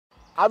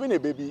Having a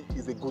baby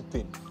is a good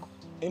thing.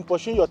 In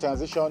pursuing your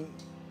transition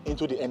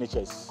into the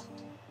NHS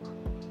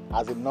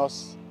as a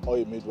nurse or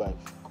a midwife,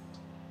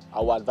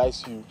 I will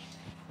advise you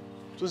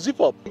to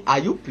zip up. Are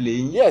you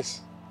playing?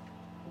 Yes,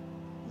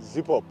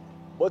 zip up.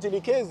 But in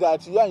the case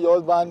that you and your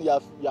husband,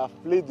 you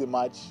have played the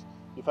match,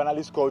 you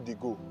finally scored the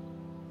goal,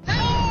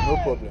 no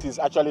problem. It is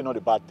actually not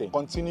a bad thing.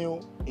 Continue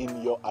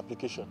in your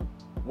application.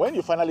 When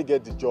you finally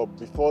get the job,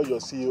 before your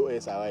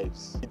COS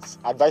arrives, it's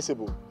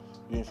advisable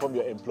you inform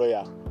your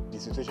employer the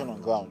situation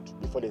on ground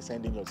before they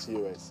send in your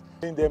COS.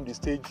 Telling them the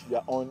stage you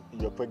are on in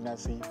your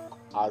pregnancy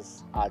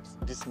as at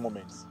this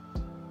moment,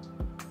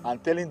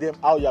 and telling them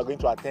how you are going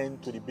to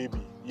attend to the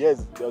baby.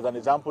 Yes, there was an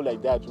example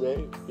like that where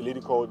a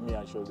lady called me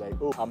and she was like,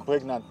 oh, I'm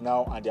pregnant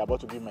now and they're about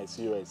to give my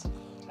COS.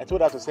 I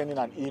told her to send in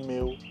an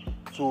email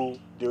to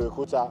the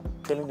recruiter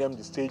telling them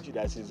the stage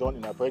that she's on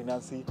in her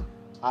pregnancy,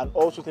 and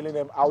also telling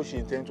them how she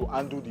intends to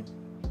handle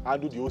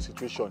the whole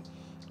situation.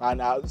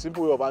 And a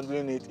simple way of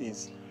handling it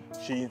is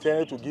she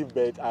intended to give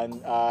birth,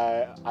 and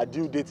her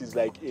due date is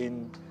like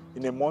in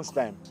a month's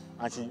time,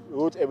 and she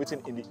wrote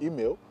everything in the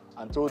email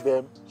and told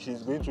them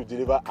she's going to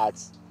deliver at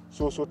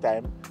so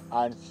time,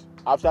 and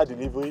after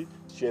delivery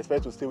she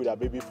expects to stay with her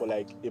baby for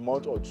like a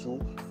month or two.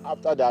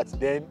 After that,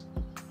 then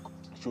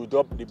she'll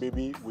drop the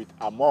baby with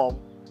her mom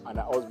and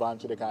her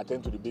husband so they can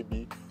attend to the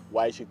baby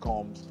while she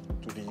comes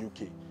to the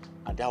UK.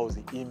 And that was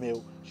the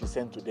email she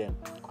sent to them.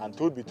 And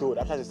truth be told,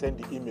 after she sent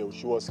the email,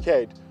 she was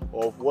scared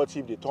of what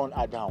if they turn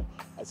her down.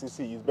 I said,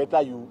 see, it's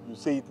better you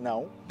say it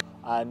now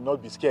and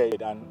not be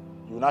scared, and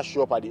you not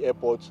show up at the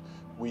airport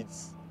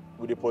with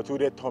a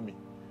protruded tummy.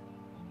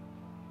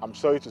 I'm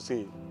sorry to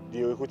say,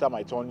 the recruiter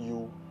might turn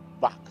you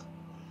back.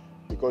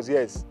 Because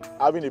yes,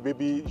 having a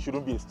baby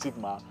shouldn't be a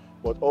stigma,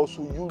 but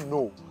also you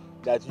know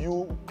that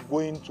you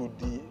going to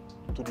the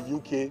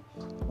UK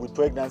with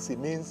pregnancy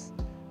means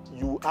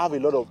you have a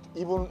lot of,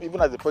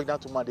 even as a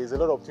pregnant woman, there's a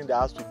lot of things that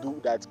has to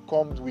do that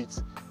comes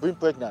with being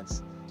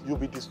pregnant. You'll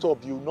be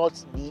disturbed, you'll not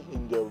be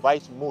in the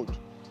right mode.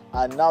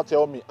 And now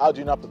tell me, how do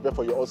you not prepare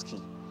for your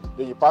OSCE?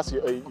 Then you pass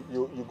your,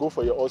 you go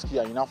for your OSCE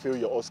and you now fail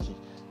your OSCE.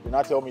 You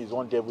now tell me it's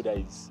one devil that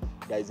is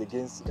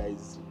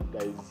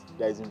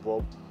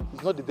involved.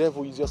 It's not the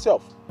devil, it's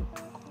yourself.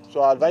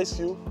 So I advise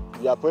you,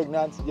 you are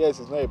pregnant, yes,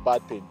 it's not a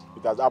bad thing.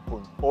 It has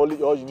happened. All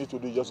you need to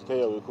do is just tell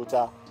your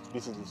recruiter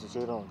this is the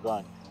situation on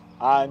ground.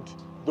 And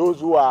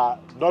those who are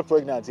not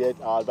pregnant yet,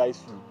 I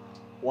advise you,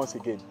 once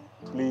again,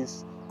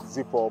 please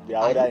zip up. There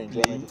are other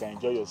enjoyment. You can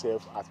enjoy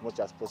yourself as much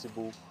as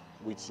possible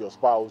with your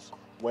spouse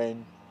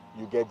when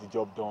you get the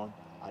job done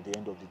at the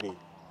end of the day.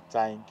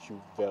 Thank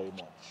you very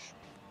much.